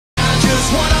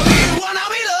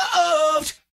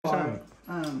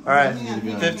All right,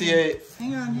 58.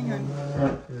 Hang on.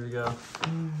 Here we go.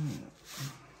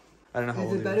 I don't know how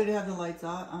old Is it better to have the lights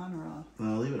on or off?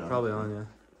 No, leave it on. Probably on, yeah.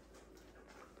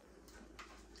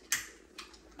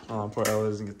 Oh, poor Ella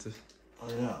doesn't get to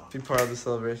be part of the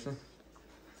celebration.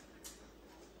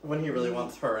 When he really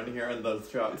wants her in here and those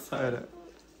two outside.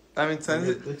 I mean, since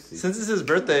it's his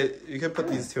birthday, you could put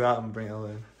these two out and bring Ella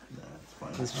in. Nah, it's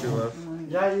fine. It's true love.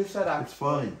 Yeah, you said It's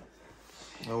fine.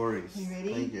 No worries. You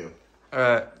ready? Thank you. All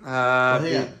right. Well,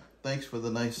 yeah. Thanks for the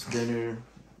nice dinner.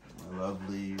 A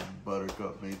lovely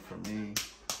buttercup made for me.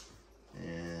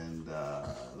 And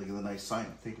look at the nice sign.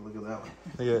 Take a look at that one.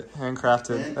 Look at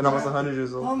handcrafted and almost 100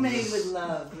 years old. Homemade with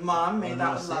love. Mom made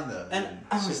that with I've never love. seen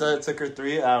that. She said it took her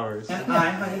 3 hours. And I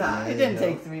hung it up. It didn't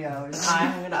take 3 hours. I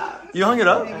hung it up. You hung it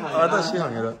up? Oh, I thought she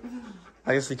hung it up.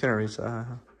 I guess you couldn't reach that.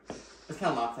 It's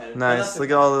kind of lopsided. Nice. Look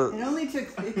at all the. It only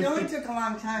took a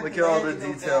long time. Look at all the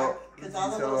detail. Because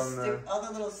all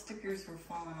the little stickers were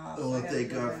falling off. I want to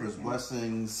thank God for his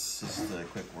blessings. Just a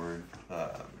quick word.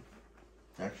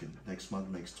 Actually, next month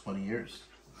makes 20 years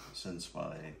since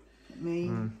my... May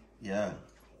Yeah.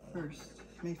 1st.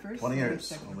 May 1st? 20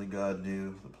 years. Only God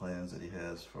knew the plans that he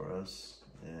has for us.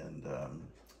 And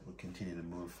we'll continue to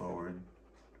move forward.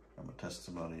 I'm a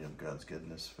testimony of God's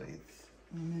goodness, faith,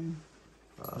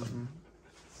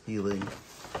 healing,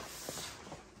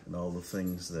 and all the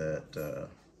things that...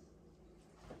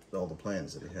 all the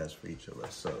plans that he has for each of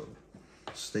us. So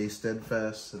stay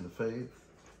steadfast in the faith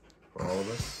for all of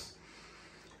us.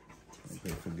 And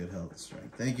pray for good health and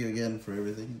strength. Thank you again for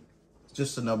everything. It's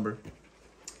just a number.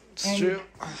 It's true.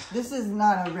 This is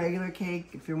not a regular cake,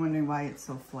 if you're wondering why it's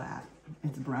so flat.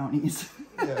 It's brownies.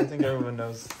 Yeah, I think everyone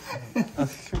knows.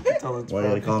 Why do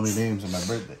they call me names on my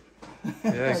birthday?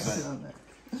 Yeah.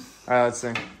 All right, let's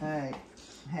sing. All right.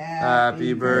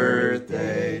 Happy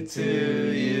birthday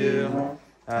to you.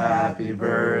 Happy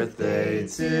birthday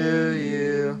to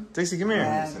you. Dixie, come here.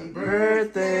 Happy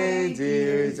birthday,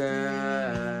 dear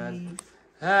Dad.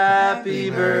 Happy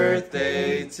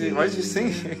birthday to... Why did you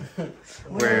sing?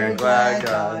 We're glad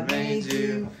God made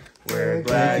you. We're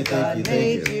glad God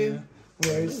made you.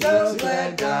 We're so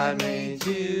glad God made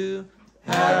you.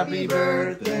 Happy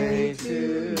birthday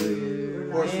to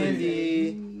you,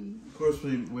 Andy. Of course,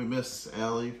 we miss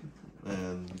Allie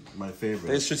and my favorite.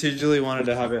 They strategically wanted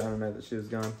to have it on the night that she was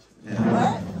gone. Yeah.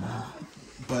 What?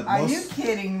 But Are you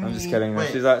kidding me? I'm just kidding.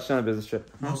 Wait. She's on a business trip.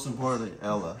 Most importantly,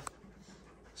 Ella.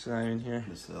 She's not even here.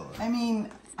 Miss Ella. I mean,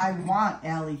 I want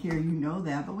Allie here, you know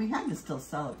that, but we had to still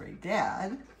celebrate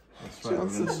Dad. That's right. We're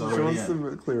gonna celebrate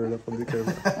again. to clear it up on the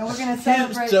camera. And we're going to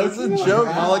celebrate... It's a joke.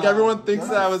 Now, like, everyone thinks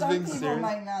that I was being Some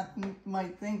serious. people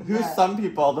might think Who's that. some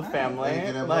people? The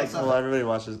family? Like, Well, everybody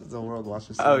watches. The world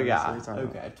watches. oh so yeah. every time.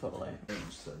 Okay, totally.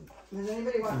 Does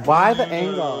anybody want Why ice the cream?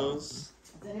 angles?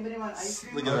 Does anybody want ice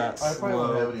cream? Look at that. I probably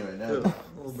won't have any right now. A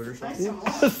little bigger shot. Nice and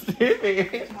warm.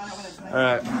 Stevie.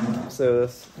 Alright, so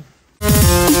this.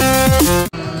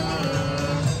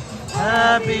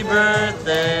 Happy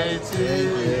birthday to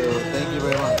you. Thank you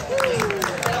very much.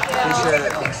 Appreciate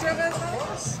it.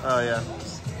 Oh, yeah.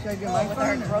 Should I do my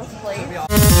phone? Growth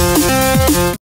plate.